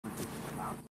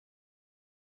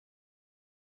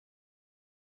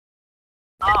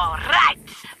All right.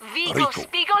 Vigo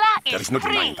Spigola there is is no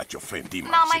free. denying that your friend Dima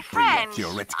Now, is my a friend, brilliant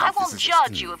theoretical I won't physicist,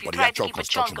 judge you if you but the try to actual keep a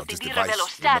construction chunk of the this Di device Ravello will not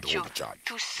statue hold the charge.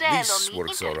 to sell This on the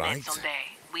works all internet right. someday.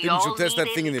 We Didn't you all test need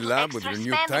that thing in the little lab with extra your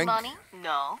new spending tank? money.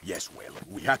 No. Yes, well,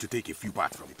 we had to take a few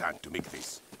parts from the tank to make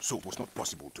this, so it was not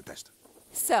possible to test.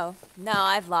 So, now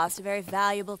I've lost a very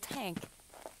valuable tank.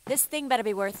 This thing better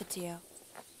be worth it to you.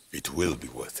 It will be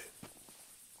worth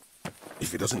it.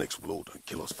 If it doesn't explode and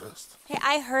kill us first. Hey,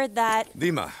 I heard that.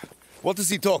 Dima, what is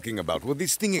he talking about? Will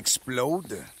this thing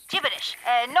explode? Gibberish.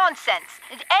 Nonsense.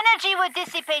 Energy will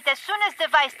dissipate as soon as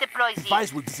device deploys The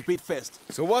device will dissipate first.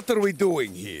 So what are we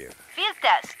doing here? Field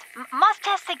test. Must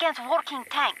test against working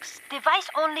tanks. Device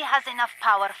only has enough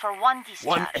power for one discharge.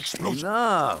 One explosion.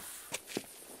 Enough.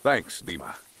 Thanks,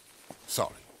 Dima.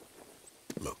 Sorry.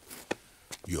 Look,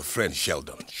 your friend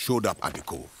Sheldon showed up at the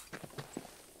cove.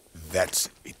 That's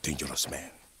a dangerous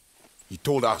man. He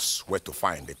told us where to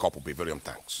find a couple Bavarian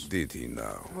tanks. Did he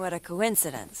now? What a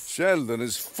coincidence. Sheldon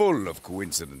is full of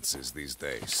coincidences these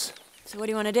days. So what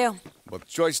do you want to do? What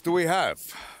choice do we have?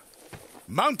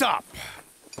 Mount up!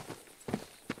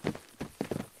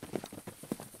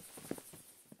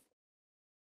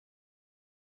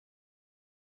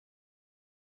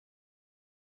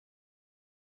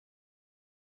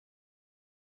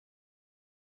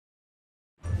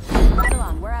 Right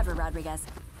along, wherever, Rodriguez.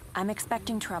 I'm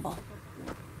expecting trouble.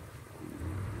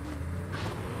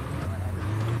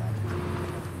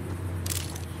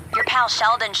 Your pal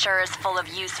Sheldon sure is full of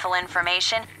useful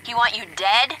information. He want you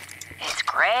dead? It's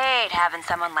great having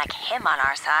someone like him on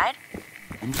our side.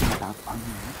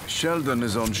 Sheldon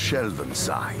is on Sheldon's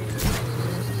side.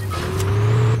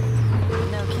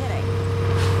 No kidding.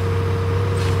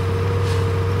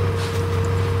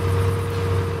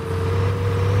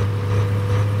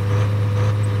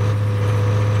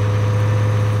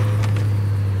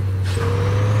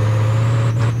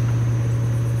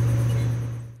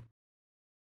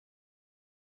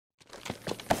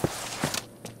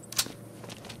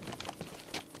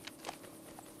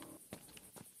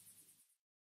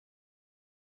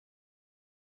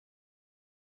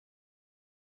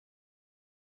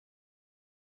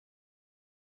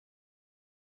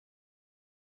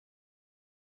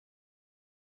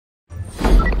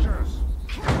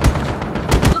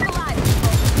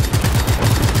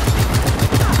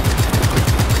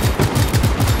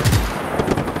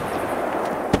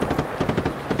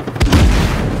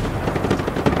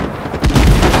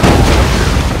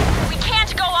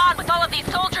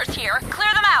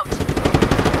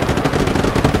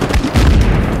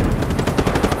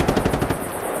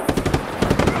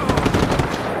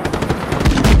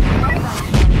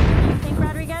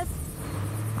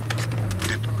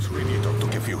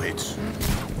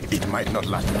 Might not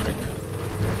last a trip.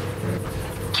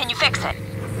 Can you fix it?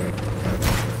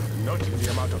 Not in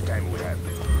the amount of time we have.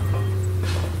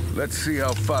 Let's see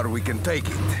how far we can take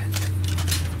it.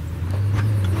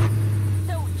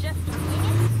 So, just wing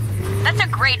it? That's a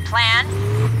great plan.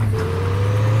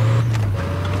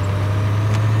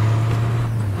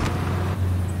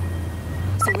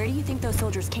 So where do you think those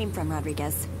soldiers came from,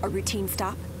 Rodriguez? A routine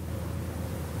stop?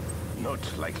 Not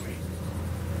likely.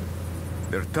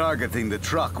 They're targeting the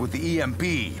truck with the EMP.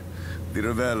 Di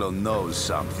Ravello knows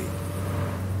something.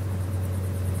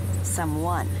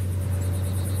 Someone.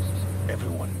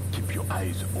 Everyone, keep your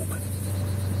eyes open.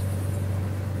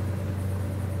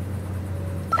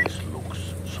 This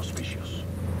looks suspicious.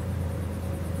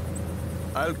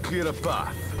 I'll clear a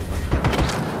path.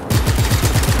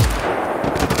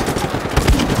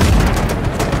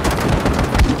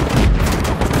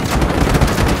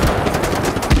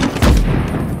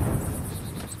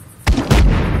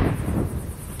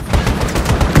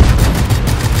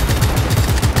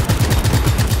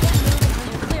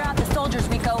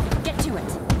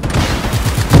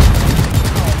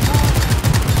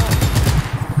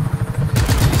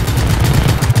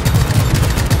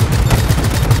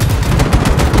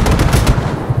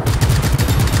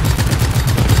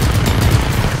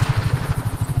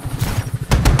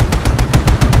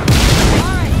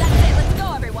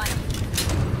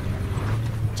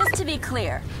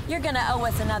 You're gonna owe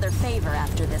us another favor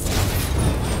after this one.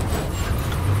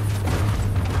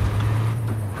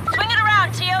 Swing it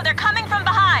around, Tio. They're coming from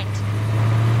behind.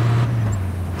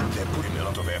 They're putting a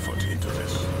lot of effort into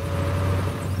this.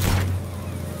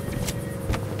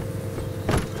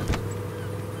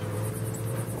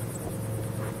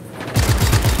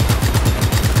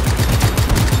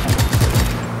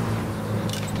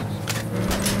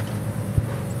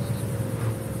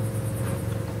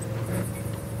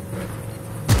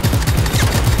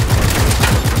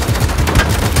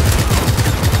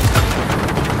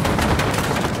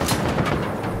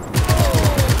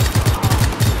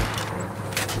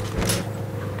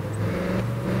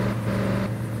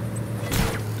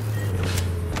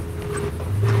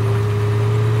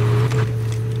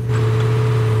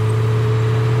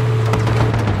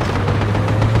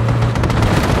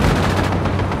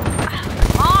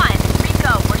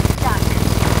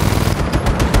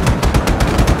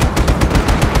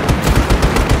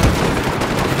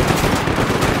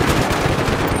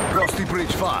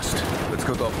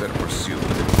 Better pursue.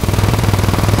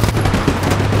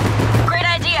 Great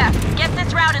idea. Get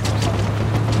this route as...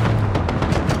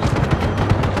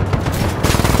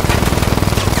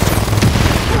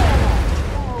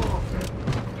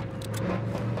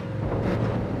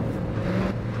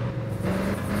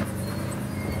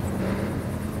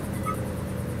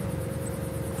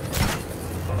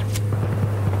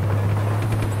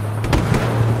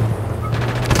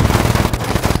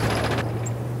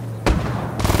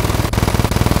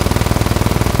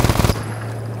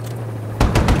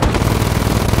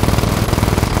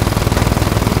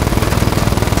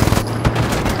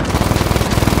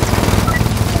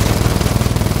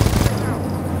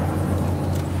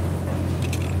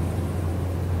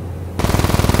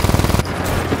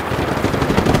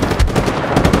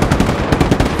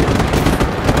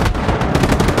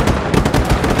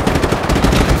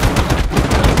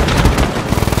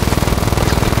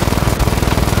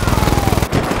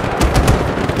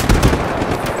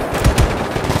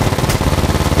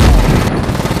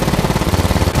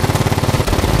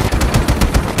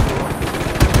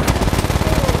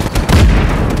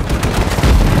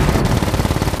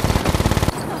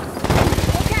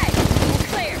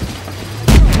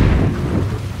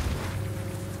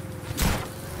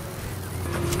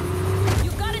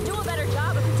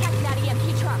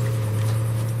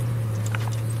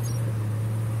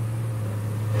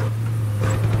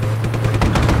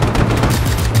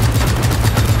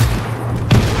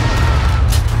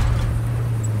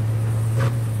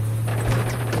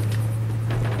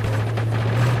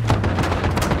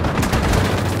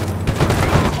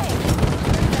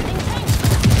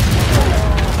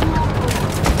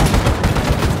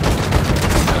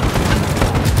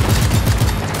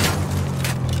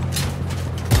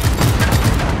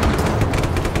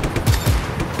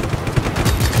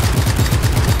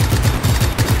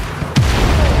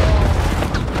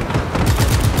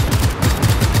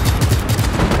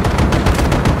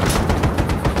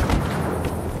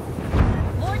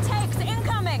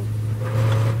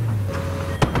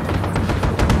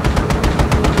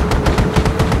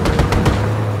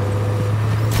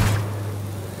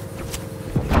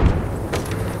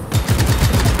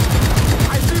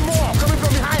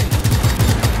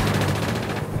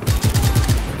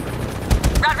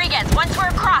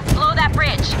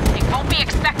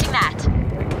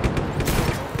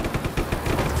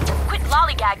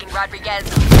 Rodriguez.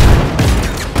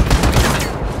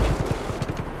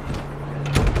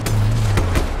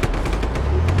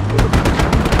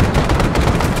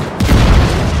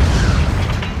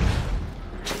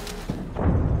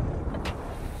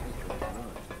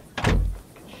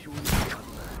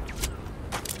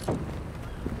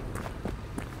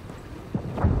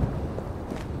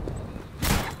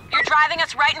 You're driving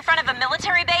us right in front of a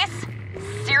military base?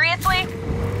 Seriously?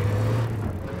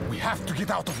 We have to get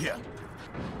out of here.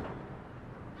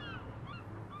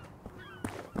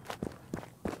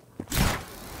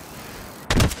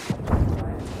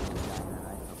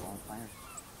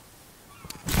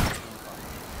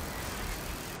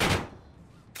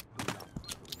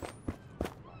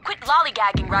 Quit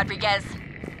lollygagging, Rodriguez.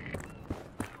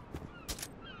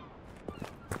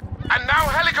 And now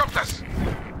helicopters!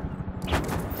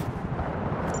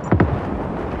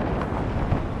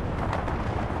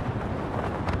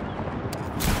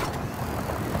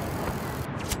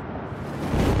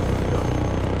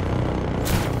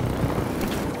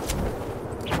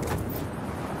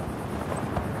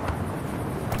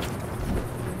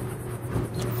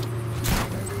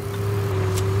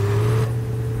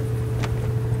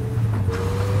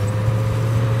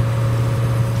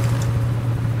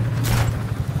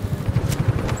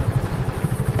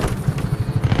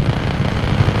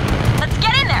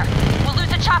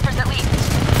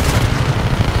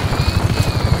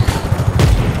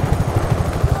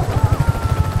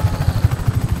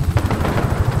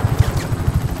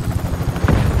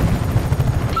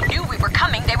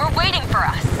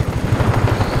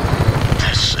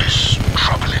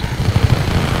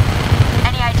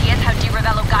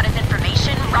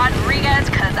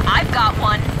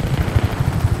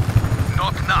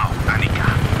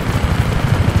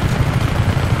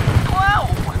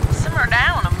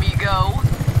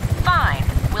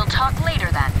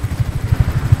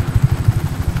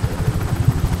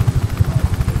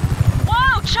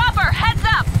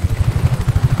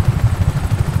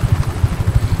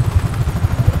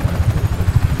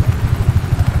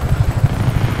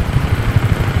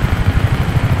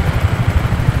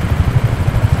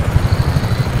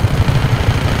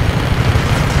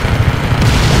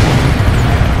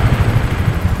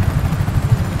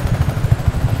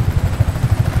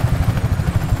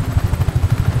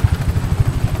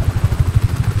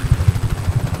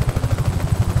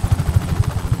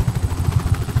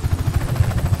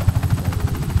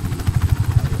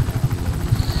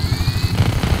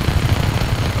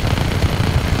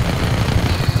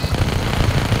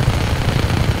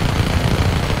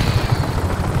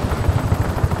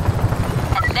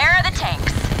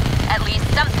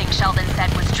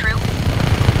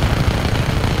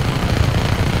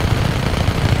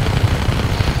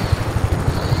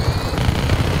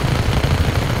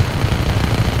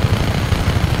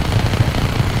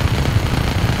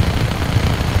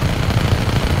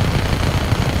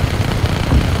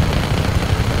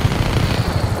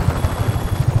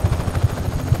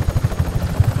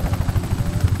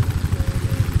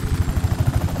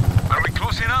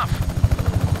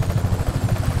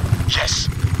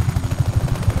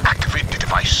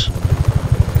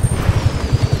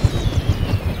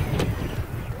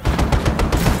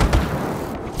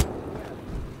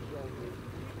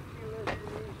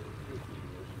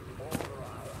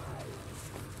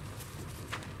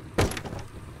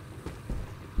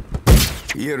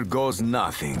 Here goes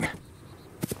nothing.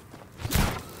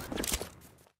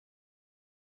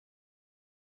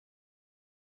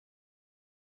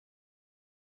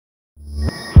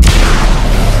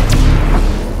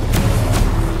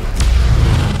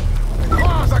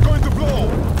 Cars are going to blow!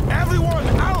 Everyone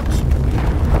out!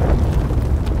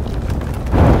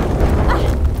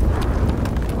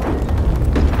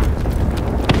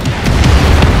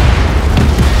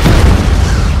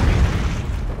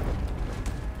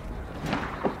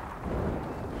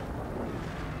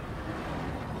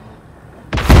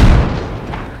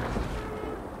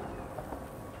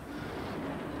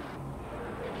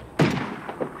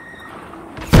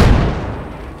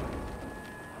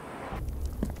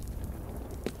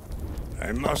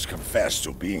 I must confess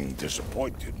to being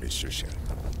disappointed, Mr. Sheldon.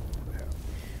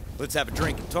 Let's have a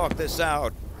drink and talk this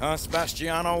out, huh,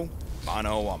 Sebastiano?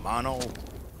 Mano a mano?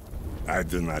 I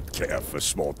do not care for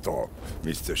small talk,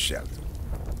 Mr. Sheldon.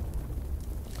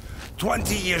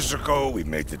 20 years ago, we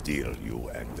made a deal, you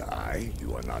and I.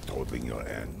 You are not holding your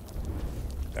end.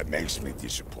 That makes me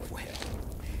disappointed. Well,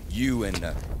 you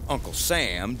and Uncle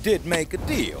Sam did make a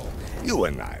deal. You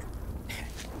and I.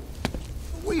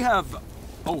 We have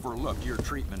overlooked your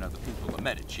treatment of the people of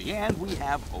Medici, and we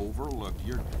have overlooked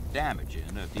your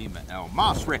damaging of Demon El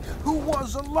Masri, who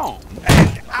was alone.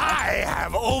 And I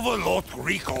have overlooked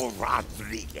Rico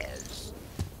Rodriguez.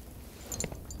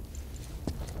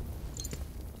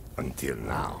 Until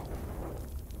now.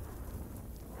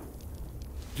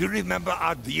 Do you remember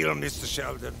our deal, Mr.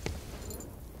 Sheldon?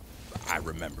 I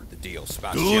remember the deal, Do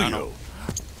Sebastiano. you?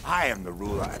 I am the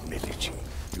ruler of Medici.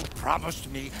 You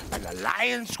promised me an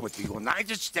alliance with the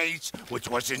United States, which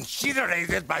was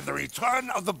incinerated by the return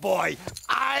of the boy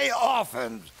I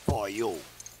orphaned for you.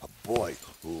 A boy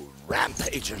who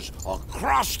rampages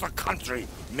across the country,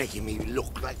 making me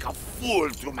look like a fool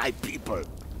to my people.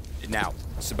 Now,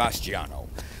 Sebastiano.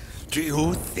 Do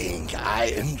you think I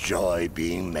enjoy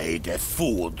being made a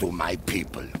fool to my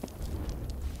people?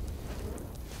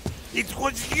 It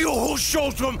was you who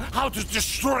showed them how to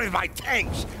destroy my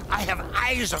tanks. I have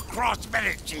eyes across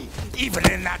Medici,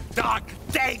 even in that dark,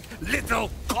 dank little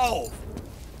cove.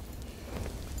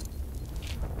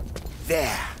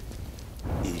 There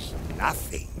is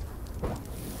nothing.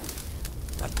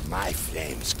 But my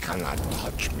flames cannot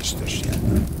touch Mr.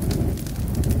 Sheldon.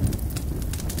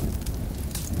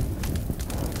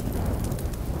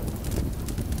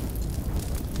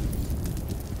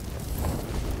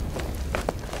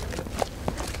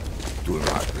 Do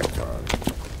not return.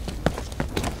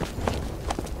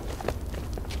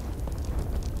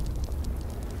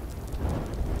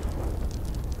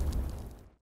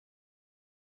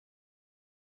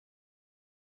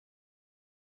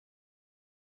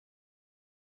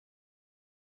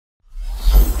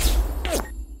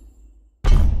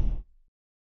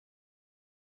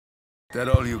 That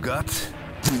all you got?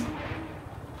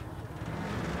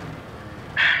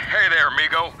 Hey there,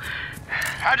 amigo.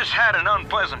 I just had an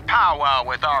unpleasant powwow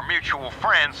with our mutual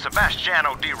friend,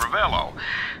 Sebastiano Di Ravello.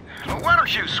 Why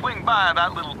don't you swing by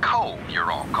that little cove you're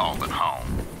all calling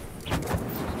home?